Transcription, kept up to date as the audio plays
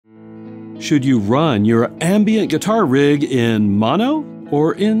Should you run your ambient guitar rig in mono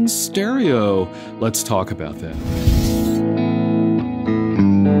or in stereo? Let's talk about that.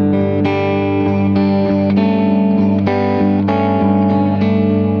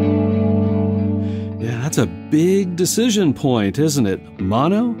 Yeah, that's a big decision point, isn't it?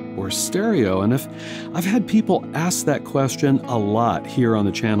 Mono or stereo? And I've had people ask that question a lot here on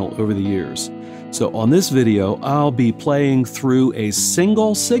the channel over the years. So on this video, I'll be playing through a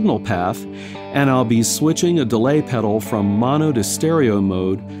single signal path, and I'll be switching a delay pedal from mono to stereo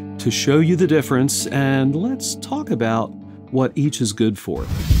mode to show you the difference, and let's talk about what each is good for.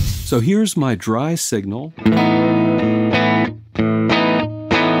 So here's my dry signal.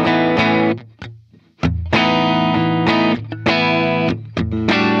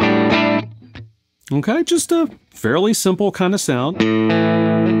 Okay, just a fairly simple kind of sound.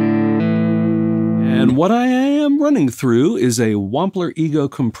 And what I am running through is a Wampler Ego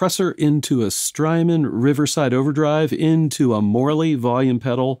compressor into a Strymon Riverside Overdrive, into a Morley volume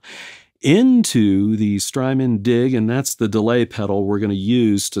pedal, into the Strymon Dig, and that's the delay pedal we're going to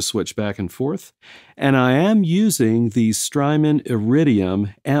use to switch back and forth. And I am using the Strymon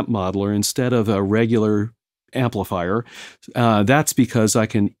Iridium amp modeler instead of a regular amplifier. That's because I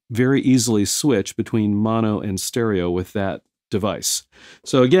can very easily switch between mono and stereo with that device.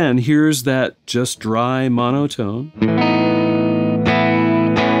 So again, here's that just dry monotone.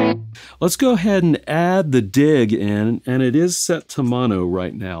 Let's go ahead and add the dig in, and it is set to mono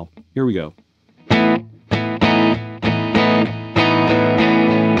right now. Here we go.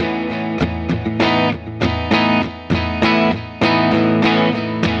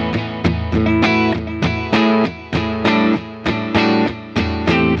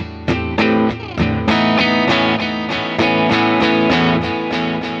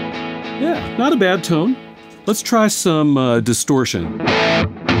 Not a bad tone. Let's try some distortion.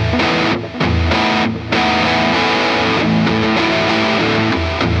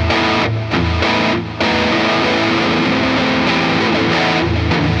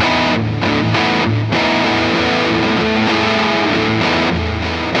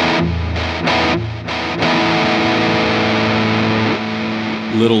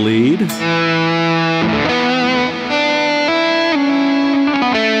 Little lead.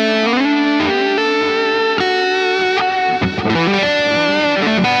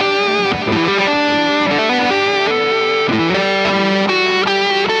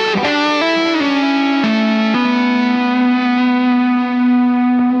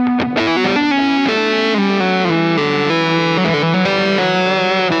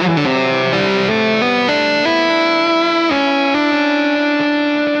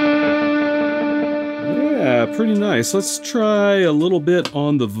 Pretty nice. Let's try a little bit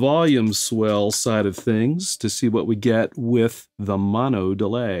on the volume swell side of things to see what we get with the mono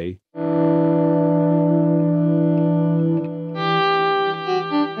delay.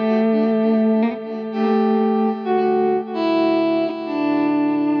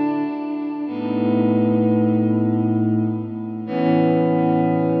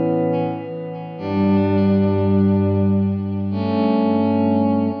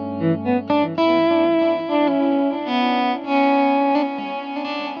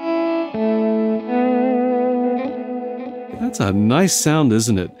 That's a nice sound,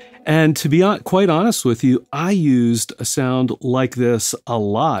 isn't it? And to be quite honest with you, I used a sound like this a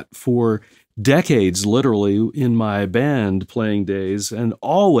lot for decades, literally, in my band playing days, and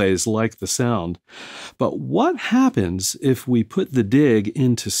always liked the sound. But what happens if we put the dig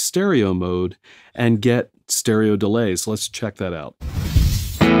into stereo mode and get stereo delays? Let's check that out.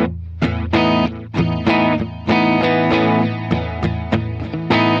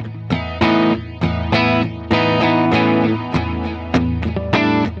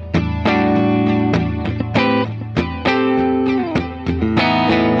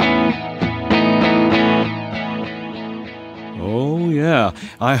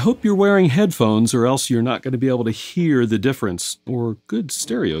 I hope you're wearing headphones, or else you're not going to be able to hear the difference, or good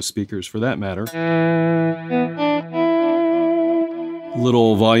stereo speakers for that matter.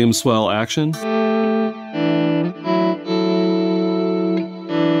 Little volume swell action.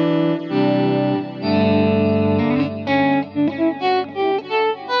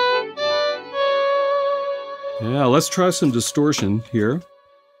 Yeah, let's try some distortion here.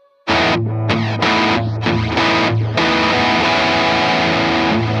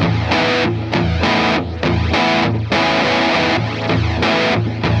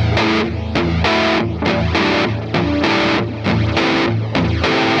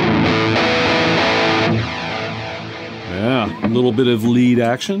 A little bit of lead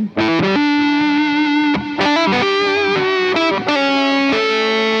action.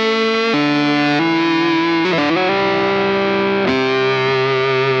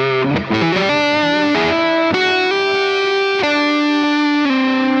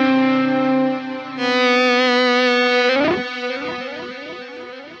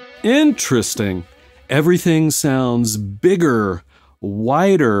 Interesting. Everything sounds bigger,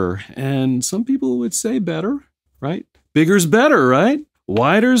 wider, and some people would say better, right? Bigger's better, right?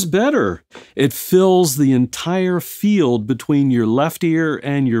 Wider's better. It fills the entire field between your left ear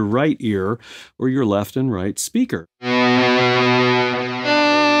and your right ear, or your left and right speaker.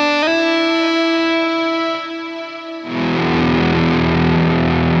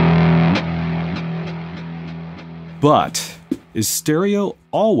 But is stereo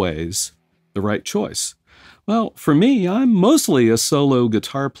always the right choice? Well, for me, I'm mostly a solo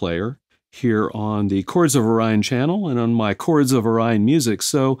guitar player here on the Chords of Orion channel and on my Chords of Orion music,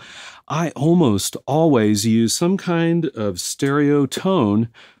 so I almost always use some kind of stereo tone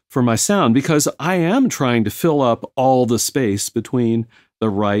for my sound because I am trying to fill up all the space between the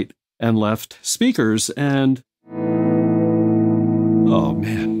right and left speakers, and oh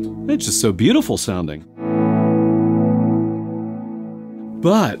man, it's just so beautiful sounding.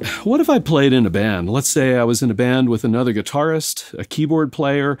 But what if I played in a band? Let's say I was in a band with another guitarist, a keyboard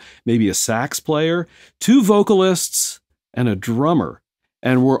player, maybe a sax player, two vocalists, and a drummer.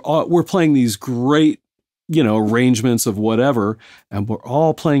 And we're playing these great, arrangements of whatever, and we're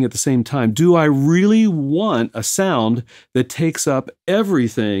all playing at the same time. Do I really want a sound that takes up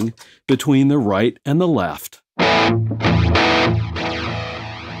everything between the right and the left?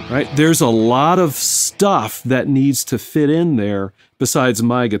 Right? There's a lot of stuff that needs to fit in there besides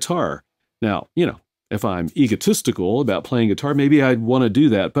my guitar. Now, if I'm egotistical about playing guitar, maybe I'd want to do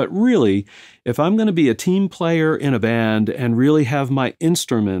that. But really, if I'm going to be a team player in a band and really have my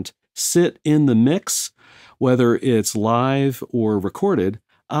instrument sit in the mix, whether it's live or recorded,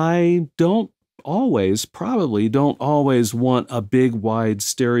 I probably don't always want a big wide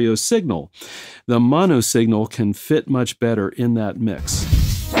stereo signal. The mono signal can fit much better in that mix.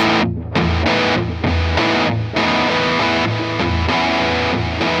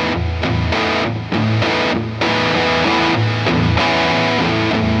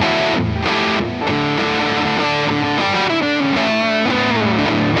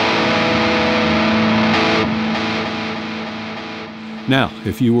 Now,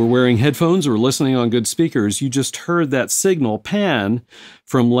 if you were wearing headphones or listening on good speakers, you just heard that signal pan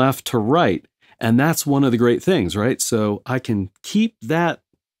from left to right. And that's one of the great things, right? So I can keep that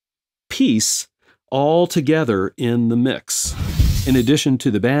piece all together in the mix. In addition to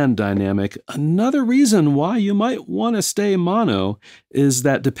the band dynamic, another reason why you might want to stay mono is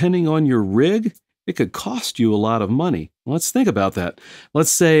that depending on your rig, it could cost you a lot of money. Let's think about that. Let's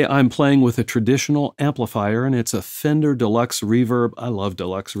say I'm playing with a traditional amplifier and it's a Fender Deluxe Reverb. I love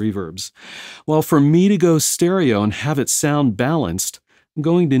Deluxe Reverbs. Well, for me to go stereo and have it sound balanced, I'm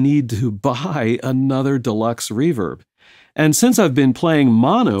going to need to buy another Deluxe Reverb. And since I've been playing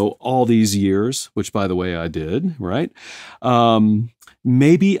mono all these years, which by the way I did, right?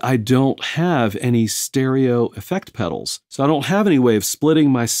 Maybe I don't have any stereo effect pedals. So I don't have any way of splitting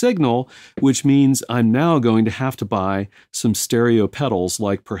my signal, which means I'm now going to have to buy some stereo pedals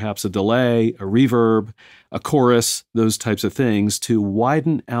like perhaps a delay, a reverb, a chorus, those types of things to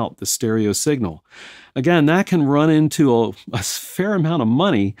widen out the stereo signal. Again, that can run into a fair amount of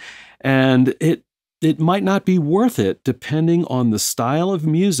money, and it might not be worth it depending on the style of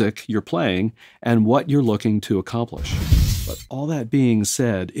music you're playing and what you're looking to accomplish. But all that being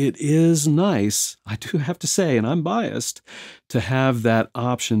said, it is nice, I do have to say, and I'm biased, to have that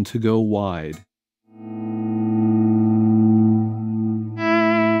option to go wide.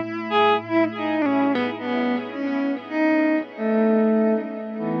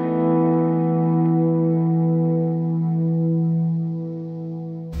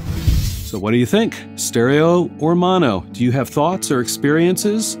 So what do you think? Stereo or mono? Do you have thoughts or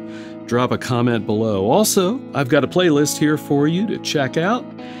experiences? Drop a comment below. Also, I've got a playlist here for you to check out.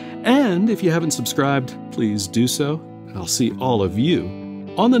 And if you haven't subscribed, please do so. I'll see all of you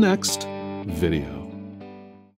on the next video.